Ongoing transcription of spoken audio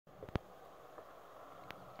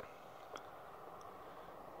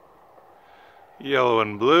Yellow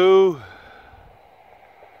and blue.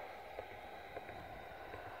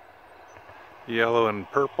 Yellow and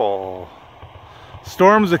purple.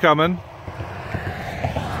 Storms are coming.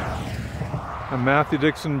 I'm Matthew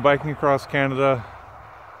Dixon, biking across Canada.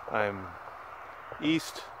 I'm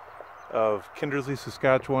east of Kindersley,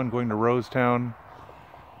 Saskatchewan, going to Rosetown.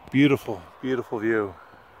 Beautiful, beautiful view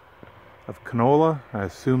of canola. I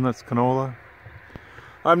assume that's canola.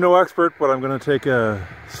 I'm no expert, but I'm going to take a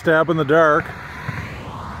stab in the dark.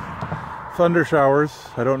 Thunder showers.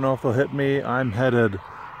 I don't know if they'll hit me. I'm headed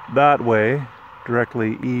that way,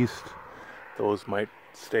 directly east. Those might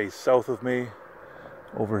stay south of me.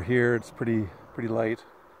 Over here, it's pretty light.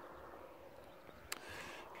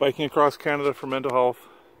 Biking across Canada for mental health.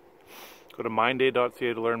 Go to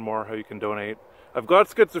mindday.ca to learn more how you can donate. I've got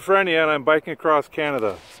schizophrenia and I'm biking across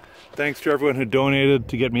Canada. Thanks to everyone who donated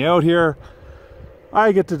to get me out here.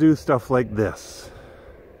 I get to do stuff like this.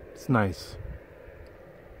 It's nice.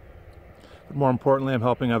 But more importantly, I'm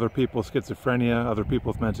helping other people with schizophrenia, other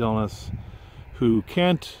people with mental illness who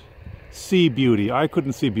can't see beauty. I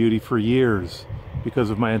couldn't see beauty for years because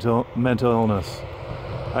of my mental illness.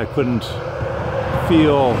 I couldn't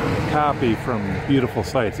feel happy from beautiful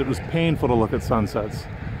sights. It was painful to look at sunsets.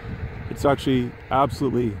 It's actually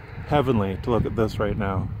absolutely heavenly to look at this right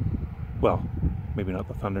now. Well, maybe not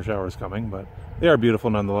the thunder showers coming, but they are beautiful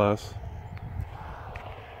nonetheless.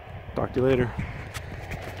 Talk to you later.